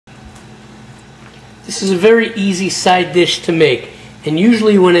This is a very easy side dish to make. And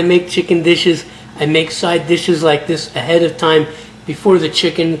usually when I make chicken dishes, I make side dishes like this ahead of time before the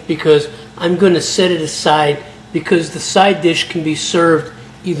chicken, because I'm going to set it aside because the side dish can be served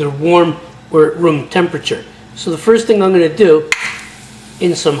either warm or at room temperature. So the first thing I'm going to do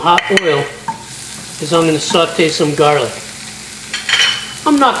in some hot oil is I'm going to saute some garlic.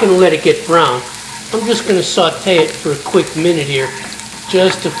 I'm not going to let it get brown. I'm just going to saute it for a quick minute here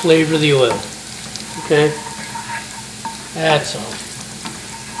just to flavor the oil. Okay? That's all.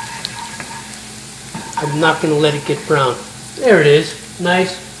 I'm not going to let it get brown. There it is.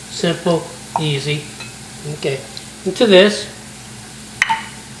 Nice, simple, easy. Okay. Into this,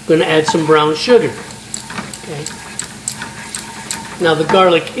 I'm going to add some brown sugar. Okay. Now the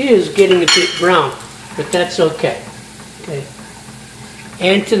garlic is getting a bit brown, but that's okay. Okay.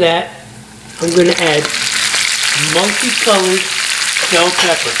 And to that, I'm going to add multicolored bell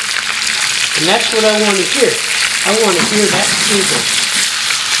pepper. And that's what I want to hear. I want to hear that sizzle.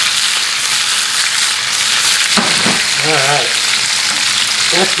 Alright.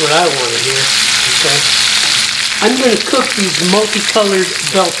 That's what I want to hear. Okay. I'm going to cook these multicolored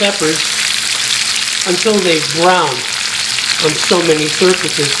bell peppers until they've browned on so many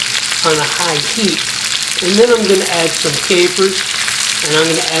surfaces on a high heat. And then I'm going to add some capers, and I'm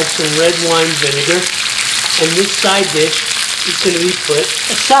going to add some red wine vinegar, and this side dish is going to be put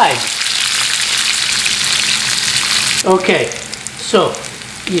aside. Okay, so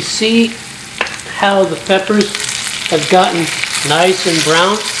you see how the peppers have gotten nice and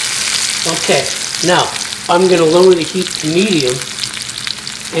brown? Okay, now I'm going to lower the heat to medium,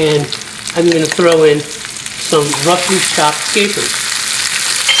 and I'm going to throw in some roughly chopped capers.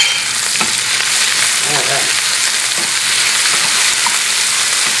 All right.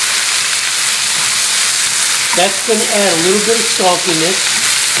 That's going to add a little bit of saltiness.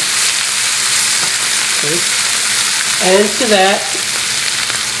 Okay. And to that,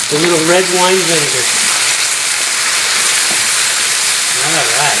 a little red wine vinegar. All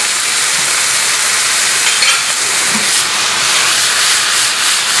right.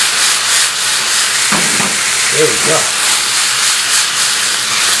 There we go.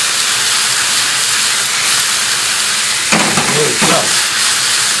 There we go.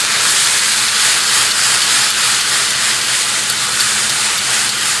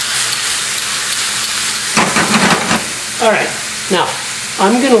 All right, now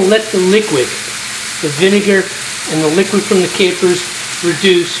I'm going to let the liquid, the vinegar and the liquid from the capers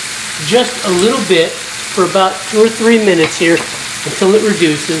reduce just a little bit for about 2 or 3 minutes here until it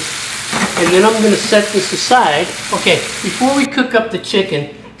reduces. And then I'm going to set this aside. Okay, before we cook up the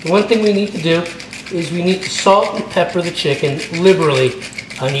chicken, the one thing we need to do is we need to salt and pepper the chicken liberally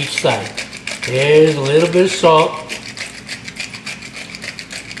on each side. There's a little bit of salt.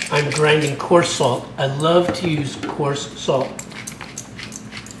 I'm grinding coarse salt. I love to use coarse salt.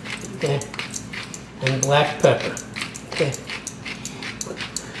 Okay, and black pepper. Okay.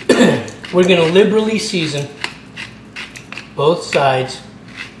 We're going to liberally season both sides.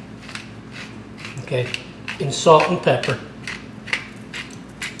 Okay, in salt and pepper.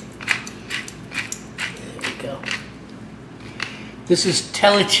 There we go. This is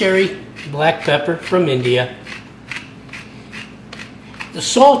Telecherry black pepper from India. The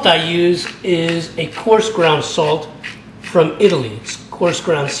salt I use is a coarse ground salt from Italy. It's coarse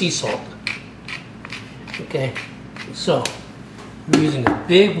ground sea salt. Okay, so I'm using a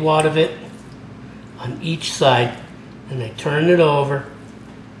big wad of it on each side, and I turn it over,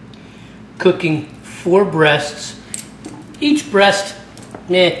 cooking 4 breasts. Each breast,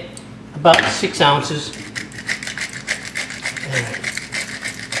 about 6 ounces.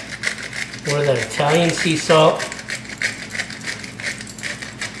 More of that Italian sea salt.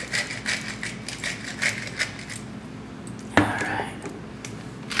 Alright.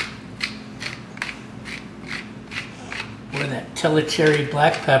 More of that Telecherry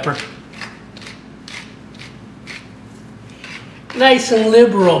black pepper. Nice and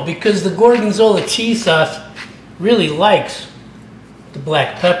liberal, because the Gorgonzola cheese sauce really likes the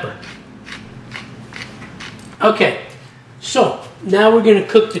black pepper. Okay, so now we're going to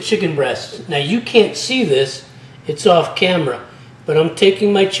cook the chicken breasts. Now you can't see this, it's off camera, but I'm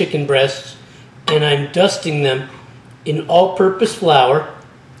taking my chicken breasts and I'm dusting them in all-purpose flour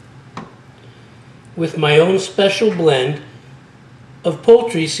with my own special blend of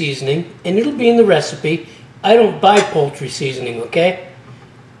poultry seasoning, and it'll be in the recipe. I don't buy poultry seasoning, okay?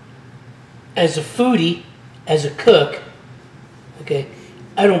 As a foodie, as a cook, okay,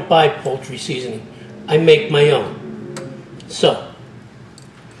 I don't buy poultry seasoning. I make my own. So,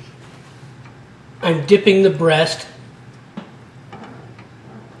 I'm dipping the breast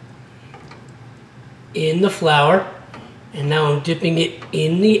in the flour, and now I'm dipping it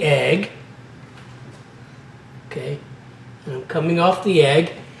in the egg. Okay, and I'm coming off the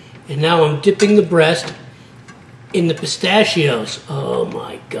egg, and now I'm dipping the breast in the pistachios. Oh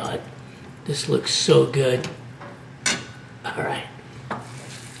my God, this looks so good. All right,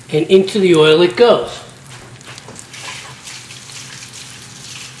 and into the oil it goes.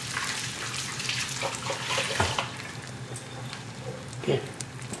 Okay.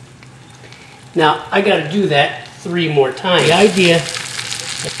 Now I got to do that 3 more times. The idea.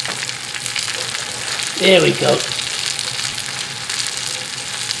 There we go.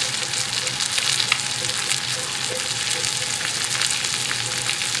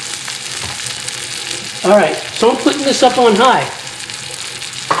 All right, so I'm putting this up on high.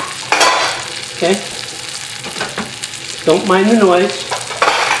 Okay? Don't mind the noise.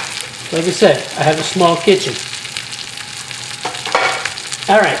 Like I said, I have a small kitchen.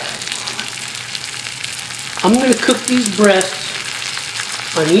 All right. I'm going to cook these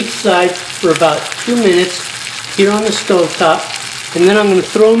breasts on each side for about 2 minutes here on the stove top, and then I'm going to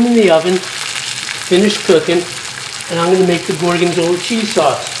throw them in the oven, finish cooking, and I'm going to make the gorgonzola cheese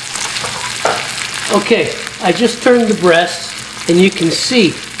sauce. Okay, I just turned the breasts, and you can see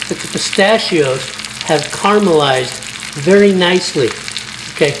that the pistachios have caramelized very nicely.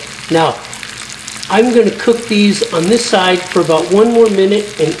 Okay, now I'm going to cook these on this side for about 1 more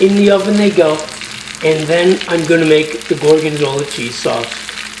minute, and in the oven they go, and then I'm going to make the gorgonzola cheese sauce.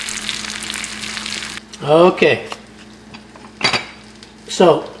 Okay,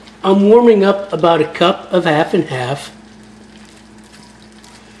 so I'm warming up about a cup of half and half,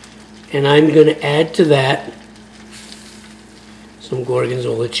 and I'm going to add to that some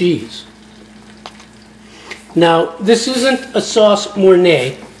gorgonzola cheese. Now, this isn't a sauce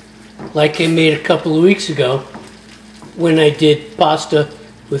mornay like I made a couple of weeks ago when I did pasta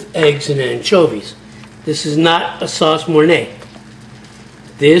with eggs and anchovies. This is not a sauce mornay.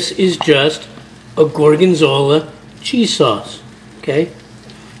 This is just a gorgonzola cheese sauce. Okay?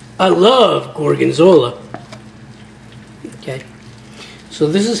 I love gorgonzola. Okay? So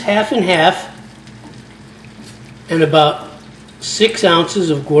this is half and half, and about 6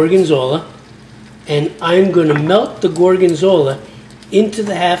 ounces of gorgonzola, and I'm going to melt the gorgonzola into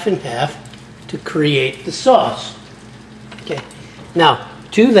the half and half to create the sauce. Okay. Now,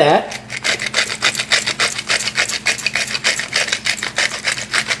 to that,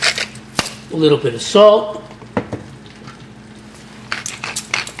 a little bit of salt,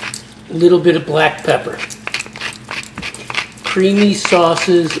 a little bit of black pepper. Creamy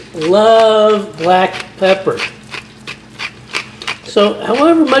sauces love black pepper. So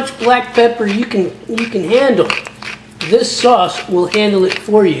however much black pepper you can handle, this sauce will handle it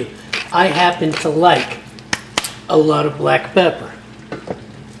for you. I happen to like a lot of black pepper.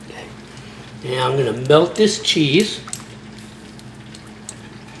 Okay. Now I'm going to melt this cheese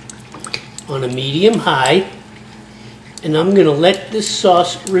on a medium high, and I'm going to let this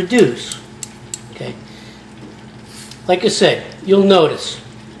sauce reduce. Okay. Like I said, you'll notice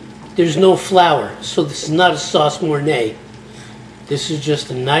there's no flour, so this is not a sauce mornay. This is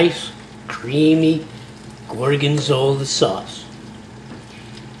just a nice, creamy gorgonzola sauce.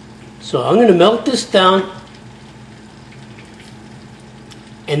 So I'm going to melt this down,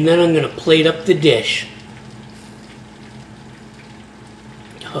 and then I'm going to plate up the dish.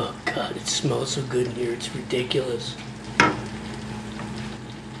 Oh God, it smells so good in here, it's ridiculous.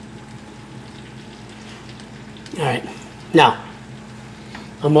 Alright, now,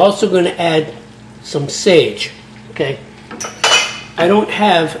 I'm also going to add some sage, okay? I don't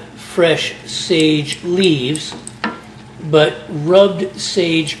have fresh sage leaves, but rubbed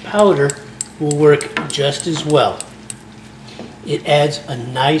sage powder will work just as well. It adds a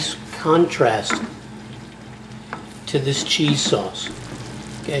nice contrast to this cheese sauce,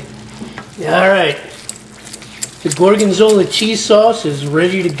 okay? Alright, the gorgonzola cheese sauce is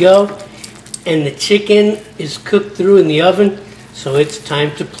ready to go, and the chicken is cooked through in the oven, so it's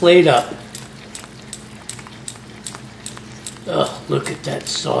time to plate up. Oh, look at that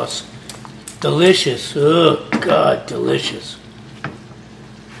sauce. Delicious. Oh, God, delicious.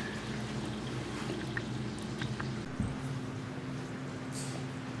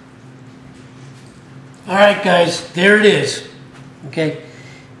 Alright, guys, there it is. Okay,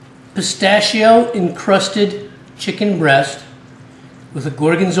 pistachio encrusted chicken breast with a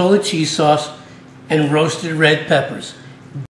gorgonzola cheese sauce and roasted red peppers.